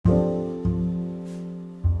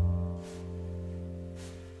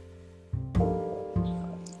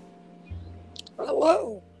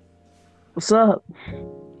Hello. What's up?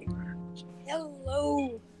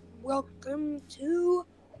 Hello. Welcome to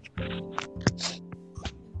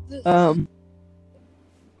this.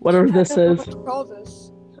 Whatever I this don't know is. what to call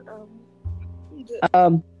this.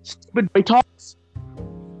 Stupid boy talks.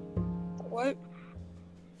 What?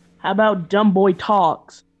 How about dumb boy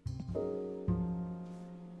talks?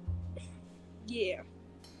 Yeah.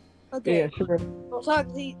 Okay. Yeah, sure. We'll talk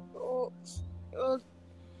these.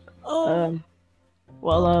 Um,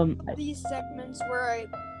 well, We'll um, talk these segments where I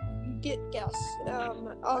get guests.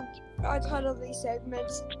 I'll title these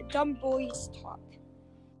segments "Dumb Boys Talk."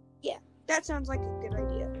 Yeah, that sounds like a good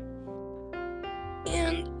idea.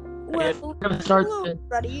 And well, we're gonna start. hello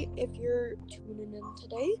everybody. If you're tuning in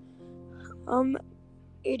today,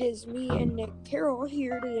 it is me and Nick Carroll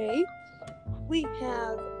here today. We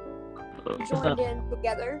have joined in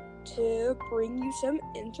together to bring you some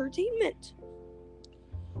entertainment.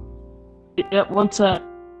 Yep, one sec.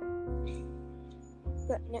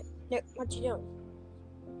 But Nick, what you doing?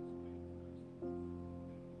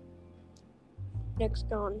 Nick's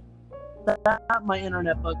gone. My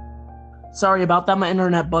internet bug. Sorry about that. My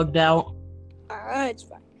internet bugged out. It's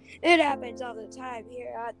fine. It happens all the time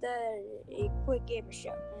here at the Quick Gamer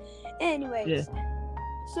Show. Anyways,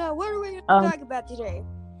 so what are we going to talk about today?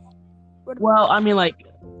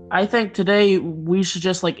 I think today we should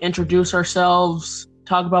just introduce ourselves,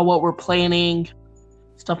 talk about what we're planning,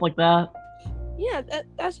 stuff like that. Yeah,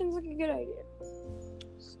 that sounds like a good idea.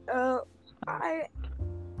 I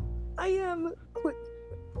am quick.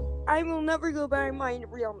 I will never go by my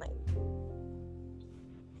real name.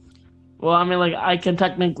 Well, I can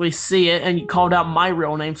technically see it, and you called out my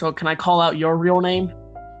real name, so can I call out your real name?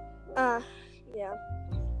 Yeah.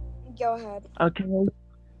 Go ahead. Okay.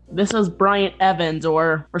 This is Bryant Evans,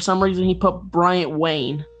 or for some reason he put Bryant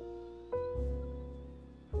Wayne.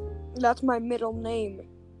 That's my middle name.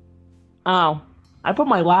 Oh, I put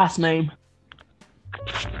my last name.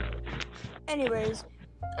 Anyways,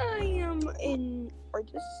 I am an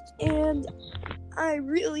artist, and I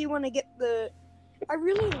really want to get I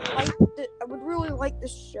would really like the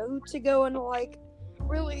show to go in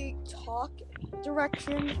really talk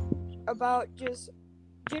direction about just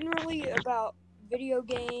generally about video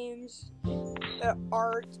games,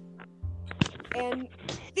 art, and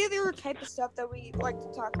the other type of stuff that we like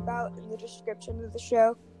to talk about in the description of the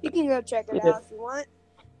show. You can go check it out if you want.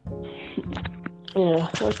 Yeah,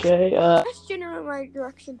 okay. That's generally my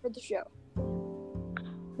direction for the show.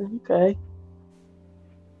 Okay.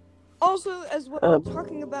 Also, as well,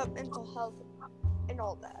 talking about mental health and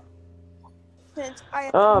all that. Since I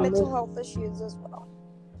have some mental health issues as well.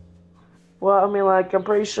 Well, I'm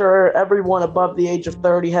pretty sure everyone above the age of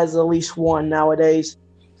 30 has at least one nowadays.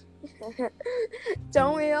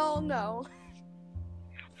 Don't we all know?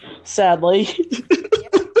 Sadly.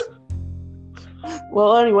 Yep.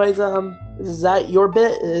 Well, anyways, is that your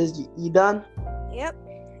bit? Is you done? Yep.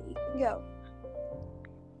 You can go.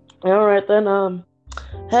 Alright then,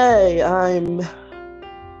 hey, I'm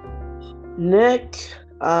Nick.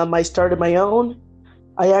 I started my own.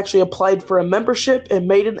 I actually applied for a membership and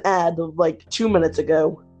made an ad 2 minutes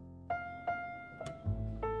ago.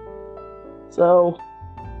 So,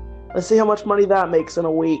 let's see how much money that makes in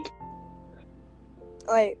a week.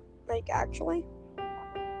 Actually?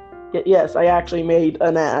 Yes, I actually made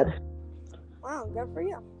an ad. Wow, good for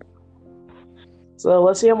you. So,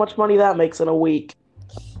 let's see how much money that makes in a week.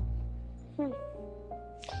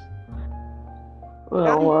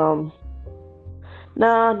 Well,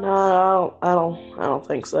 no, I don't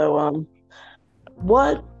think so.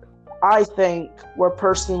 What I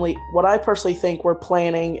personally think we're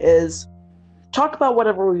planning is talk about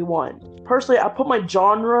whatever we want. Personally, I put my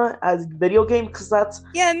genre as video game because that's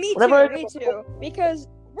me too. Because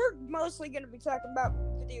we're mostly going to be talking about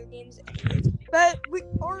video games anyways. But we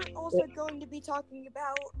are also going to be talking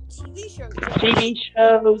about TV shows. TV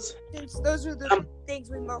shows. Since those are the things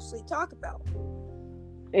we mostly talk about.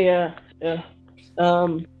 Yeah.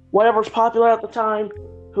 Whatever's popular at the time.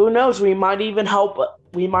 Who knows? We might even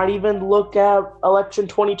look at election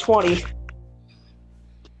 2020.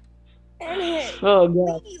 And hey,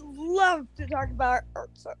 we love to talk about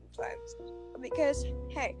art sometimes. Because,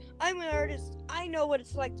 hey, I'm an artist. I know what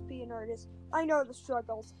it's like to be an artist. I know the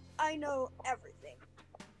struggles. I know everything.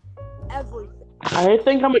 Everything. I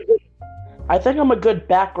think I'm a good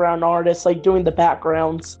background artist, doing the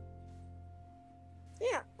backgrounds.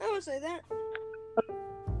 Yeah, I would say that.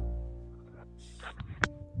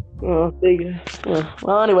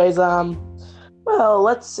 Well, anyways,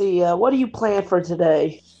 let's see. What do you plan for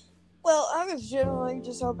today? Well, I was generally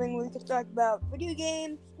just hoping we could talk about video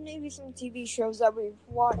games, maybe some TV shows that we've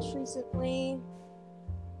watched recently,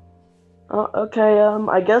 Okay,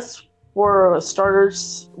 I guess for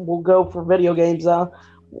starters, we'll go for video games.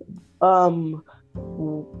 Um,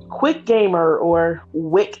 Quick Gamer or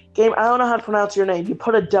Wick Game. I don't know how to pronounce your name. You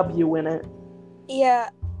put a W in it. Yeah.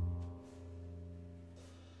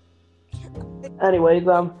 Anyways,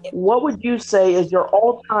 what would you say is your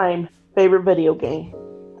all-time favorite video game?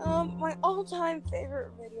 My all-time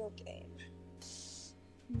favorite video game.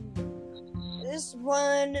 This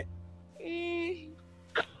one.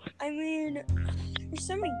 I mean, there's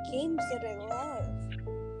so many games that I love.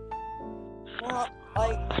 Well,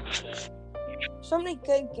 like, so many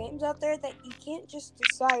good games out there that you can't just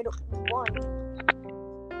decide one.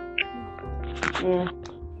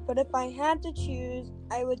 But if I had to choose,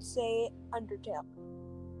 I would say Undertale.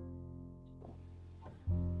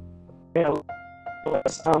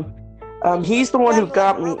 He's the one who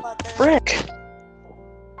got me. Frick.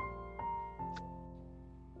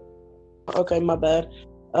 Okay, my bad.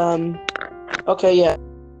 Okay, yeah.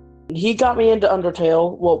 He got me into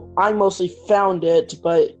Undertale. Well, I mostly found it,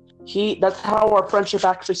 but that's how our friendship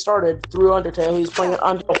actually started, through Undertale. He's playing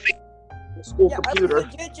Undertale on the school computer. I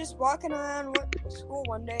was legit just walking around school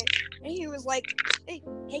one day, and he was like, hey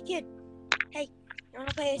kid, hey, you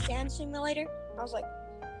wanna play a sand simulator? I was like,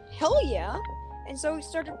 hell yeah. And so we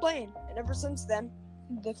started playing, and ever since then,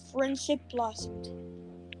 the friendship blossomed.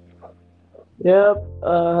 Yep.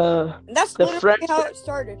 And that's literally how it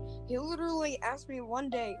started. He literally asked me one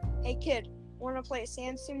day, hey kid, wanna play a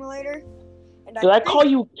sand simulator? And Did I call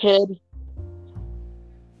you kid?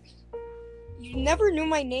 You never knew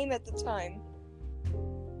my name at the time.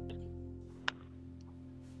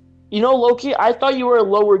 You know, Loki, I thought you were a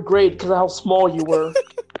lower grade because of how small you were.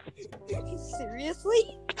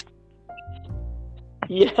 Seriously?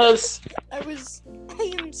 Yes. I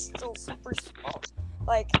am still super small.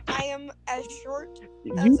 Like, I am as short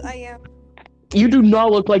as I am. You do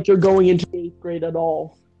not look like you're going into 8th grade at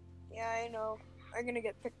all. Yeah, I know. I'm gonna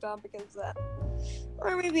get picked on because of that.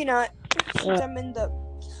 Or maybe not, since I'm in the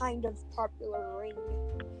kind of popular ring.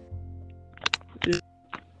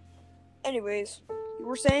 Anyways, you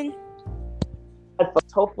were saying?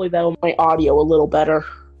 Hopefully that'll make my audio a little better.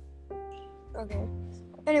 Okay.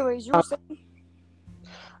 Anyways, you were saying?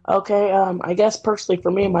 Okay, I guess personally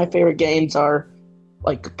for me, my favorite games are,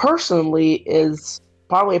 like, personally, is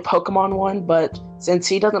probably a Pokemon one, but since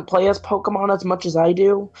he doesn't play as Pokemon as much as I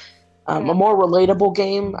do, a more relatable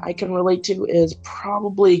game I can relate to is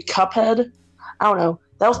probably Cuphead. I don't know.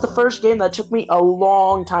 That was the first game that took me a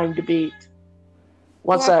long time to beat.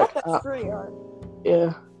 One sec. That's pretty hard.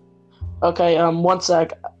 Yeah. Okay, one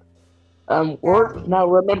sec. Now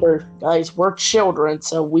remember, guys, we're children,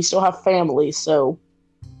 so we still have families, so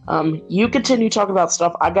you continue talking about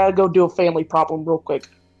stuff. I gotta go do a family problem real quick.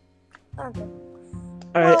 Okay.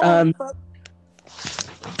 Alright,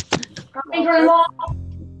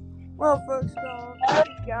 Well, folks,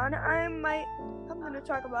 John, I'm gonna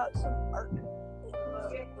talk about some art.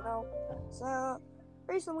 You know, so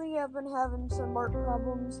recently I've been having some art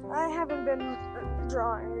problems. I haven't been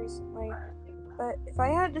drawing recently, but if I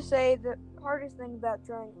had to say, the hardest thing about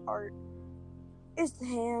drawing art is the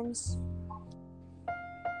hands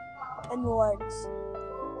and the legs.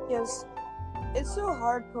 Because it's so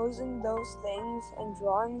hard posing those things and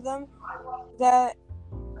drawing them that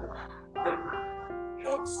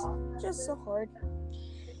it's just so hard.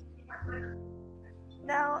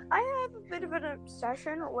 Now, I have a bit of an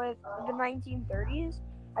obsession with the 1930s.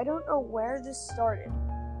 I don't know where this started,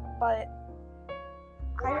 but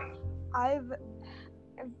I've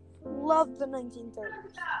loved the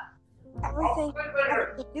 1930s. Everything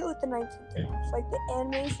having to do with the 1930s, like the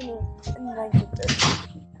animation in the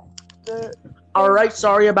 1930s. Alright,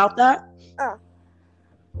 sorry about that.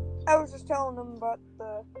 I was just telling them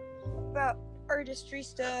about artistry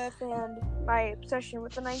stuff and my obsession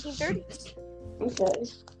with the 1930s.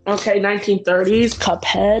 Okay, 1930s,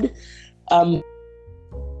 Cuphead, and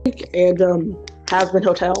Hazbin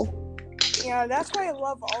Hotel. Yeah, that's why I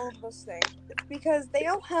love all of those things. It's because they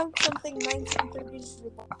all have something 1930s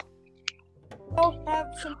with them. They all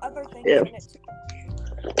have some other things in it too.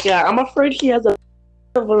 Yeah, I'm afraid he has a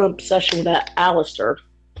bit of an obsession with that Alistair.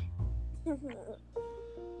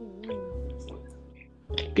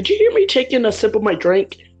 Could you hear me taking a sip of my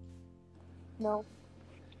drink? No.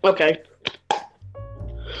 Okay.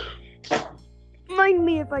 Mind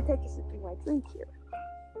me if I take a sip of my drink here.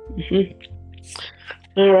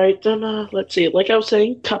 Alright, then let's see. Like I was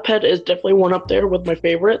saying, Cuphead is definitely one up there with my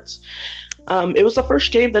favorites. It was the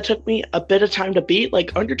first game that took me a bit of time to beat.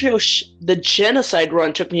 Like Undertale, the Genocide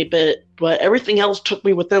run took me a bit, but everything else took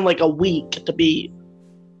me within like a week to beat.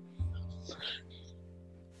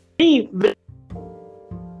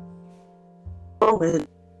 moment.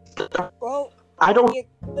 Well, I don't you're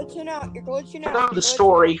glitching out. You're glitching out. know You're the glitching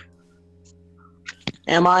story.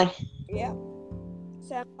 Am I? out. Yeah.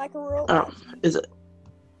 Sound like a robot. Oh, is it?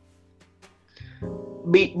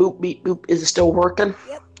 Beep boop beep boop. Is it still working?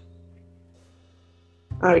 Yep.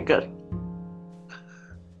 All right, good.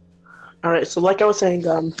 All right, so like I was saying,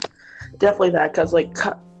 definitely that, because like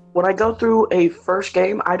when I go through a first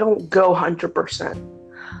game, I don't go 100%.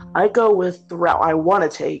 I go with the route I want to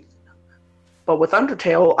take. But with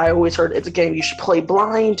Undertale, I always heard it's a game you should play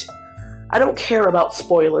blind. I don't care about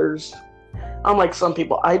spoilers. Unlike some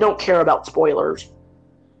people, I don't care about spoilers.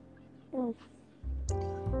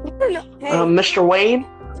 Hey, Mr. Wayne?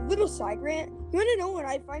 little side rant. You want to know what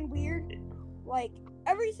I find weird? Like,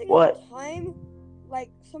 every single What? time, like,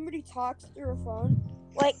 somebody talks through a phone,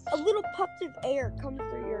 like, a little puffs of air come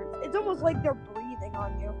through yours. It's almost like they're breathing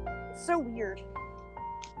on you. It's so weird.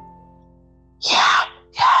 Yeah,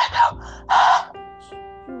 I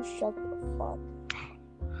You shut the fuck.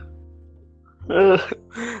 know.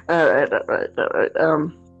 Alright.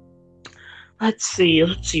 Let's see.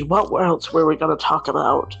 What else were we gonna talk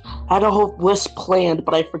about? I had a whole list planned,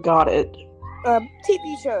 but I forgot it.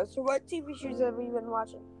 TV shows. So what TV shows have you been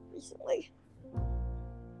watching recently?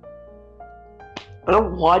 I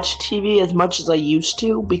don't watch TV as much as I used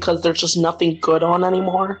to because there's just nothing good on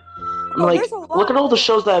anymore. I'm like, there's a lot. look at all the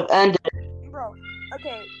shows that have ended. Bro,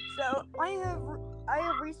 okay, so I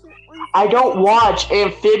have recently... I don't watch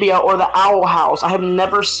Amphibia or The Owl House. I have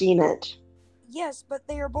never seen it. Yes, but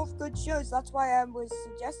they are both good shows. That's why I was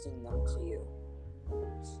suggesting them to you.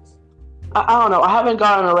 I don't know. I haven't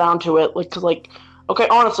gotten around to it. Okay,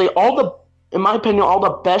 honestly, in my opinion, all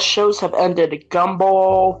the best shows have ended.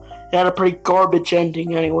 Gumball had a pretty garbage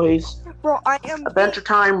ending, anyways. Bro, I am... Adventure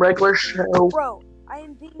Time, regular show. Bro, I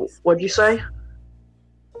am being... What'd you say?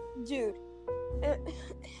 Dude,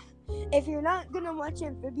 if you're not gonna watch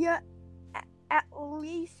Amphibia, at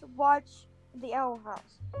least watch The Owl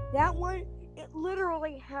House. That one, it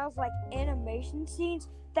literally has, like, animation scenes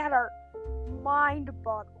that are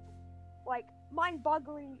mind-boggling. Like,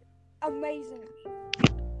 mind-boggling, amazing.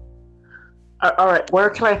 Alright, where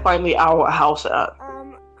can I find The Owl House at?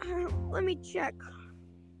 Let me check.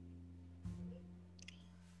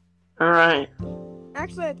 Alright.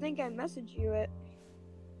 Actually, I think I messaged you it.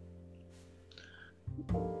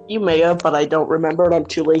 You may have, but I don't remember it. I'm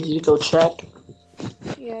too lazy to go check.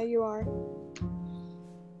 Yeah, you are.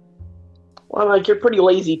 Well, like, you're pretty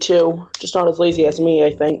lazy, too. Just not as lazy as me,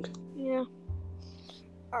 I think. Yeah.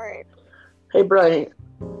 Alright. Hey, Brian,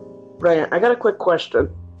 I got a quick question.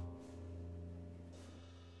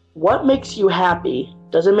 What makes you happy?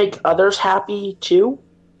 Does it make others happy, too?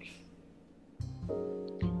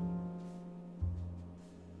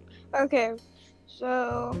 Okay,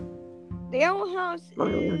 so... The Owl House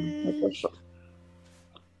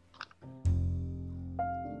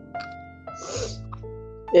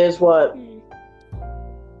is what?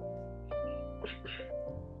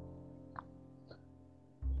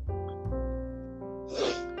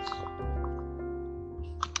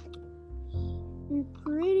 I'm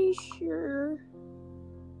pretty sure.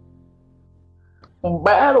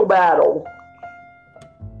 Battle.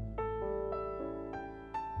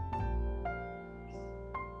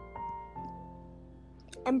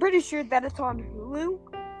 I'm pretty sure that it's on Hulu,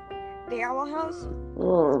 The Owl House.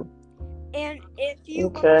 And if you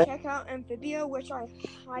want to check out Amphibia, which I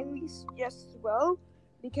highly suggest as well,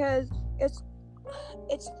 because it's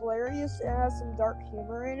hilarious. It has some dark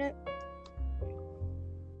humor in it.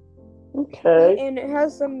 Okay. And it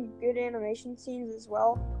has some good animation scenes as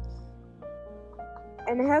well.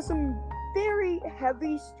 And it has some very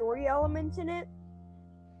heavy story elements in it.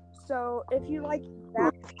 So if you like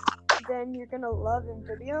that, then you're gonna love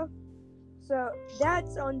Amphibia. So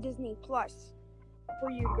that's on Disney Plus for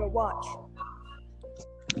you to go watch.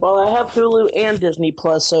 Well, I have Hulu and Disney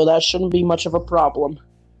Plus, so that shouldn't be much of a problem.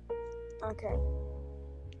 Okay.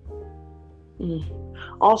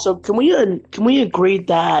 Also, can we agree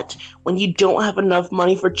that when you don't have enough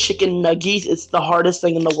money for chicken nuggies, it's the hardest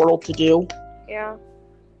thing in the world to do? Yeah.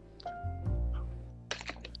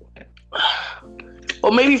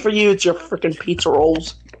 Well, maybe for you, it's your freaking pizza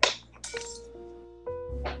rolls.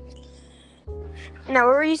 Now,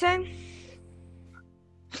 what were you saying?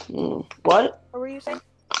 What? What were you saying?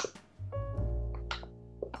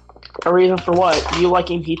 A reason for what? You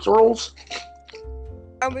liking pizza rolls?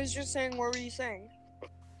 I was just saying, what were you saying?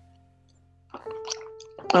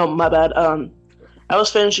 Oh, my bad. I was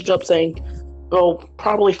finishing up saying, well,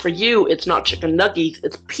 probably for you, it's not chicken nuggies,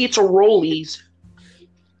 it's pizza rollies.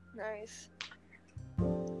 Nice.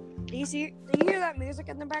 Do you hear that music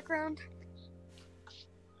in the background?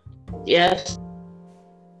 Yes.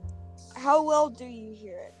 How well do you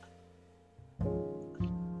hear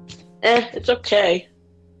it? It's okay.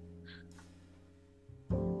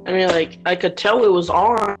 I mean, like, I could tell it was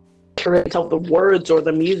on. I couldn't tell the words or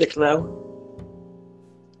the music, though.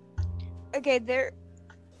 Okay, there.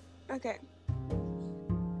 Okay.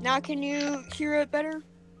 Now can you hear it better?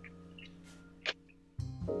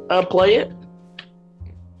 Play it.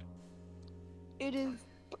 It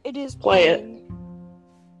is Play it. playing.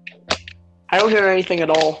 I don't hear anything at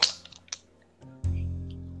all.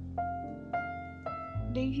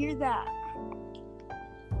 Do you hear that?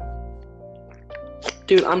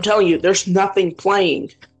 Dude, I'm telling you, there's nothing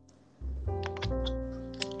playing.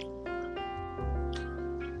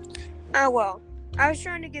 Oh well. I was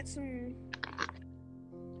trying to get some.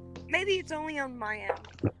 Maybe it's only on my end.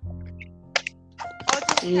 I'll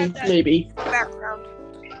just have that Maybe. background.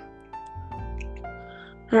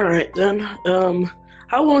 Alright, then.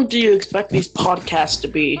 How long do you expect these podcasts to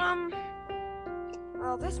be?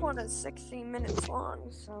 Well, this one is 16 minutes long,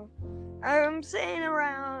 so I'm saying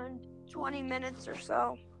around 20 minutes or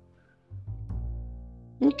so.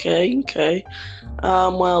 Okay.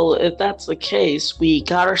 Well, if that's the case, we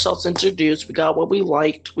got ourselves introduced, we got what we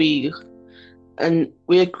liked, we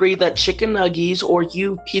agreed that chicken nuggies or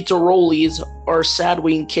you pizza rollies are sad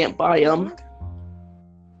we can't buy them.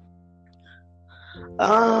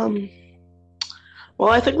 Well,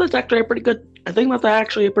 I think that's actually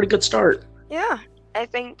a pretty good start. Yeah, I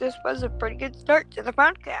think this was a pretty good start to the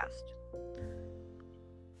podcast.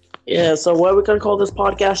 Yeah, so what are we gonna call this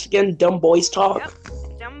podcast again? Dumb Boys Talk?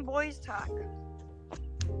 Yep, Dumb Boys Talk.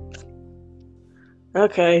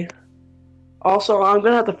 Okay. Also, I'm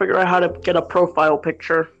gonna have to figure out how to get a profile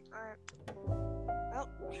picture. Alright.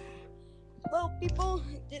 Well, people,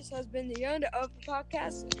 this has been the end of the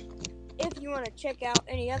podcast. If you want to check out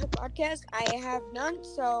any other podcast, I have none,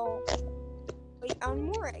 so wait on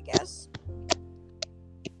more, I guess.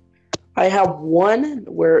 I have one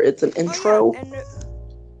where it's an intro. Oh, yeah, and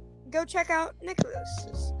go check out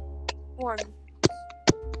Nicholas's one.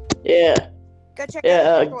 Yeah. Go check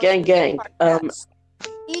Yeah, out gang. podcast.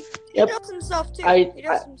 He Yep. does some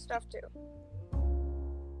stuff too.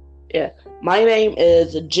 Yeah. My name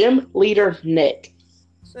is Gym Leader Nick.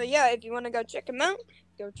 So yeah, if you want to go check him out,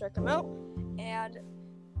 go check him out. And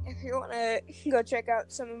if you want to go check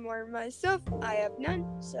out some more of my stuff, I have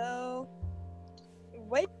none. So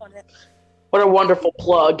wait on it. What a wonderful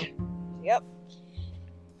plug. Yep.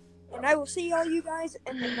 And I will see all you guys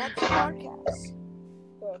in the next podcast.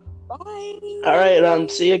 Bye. All right.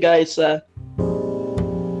 See you guys.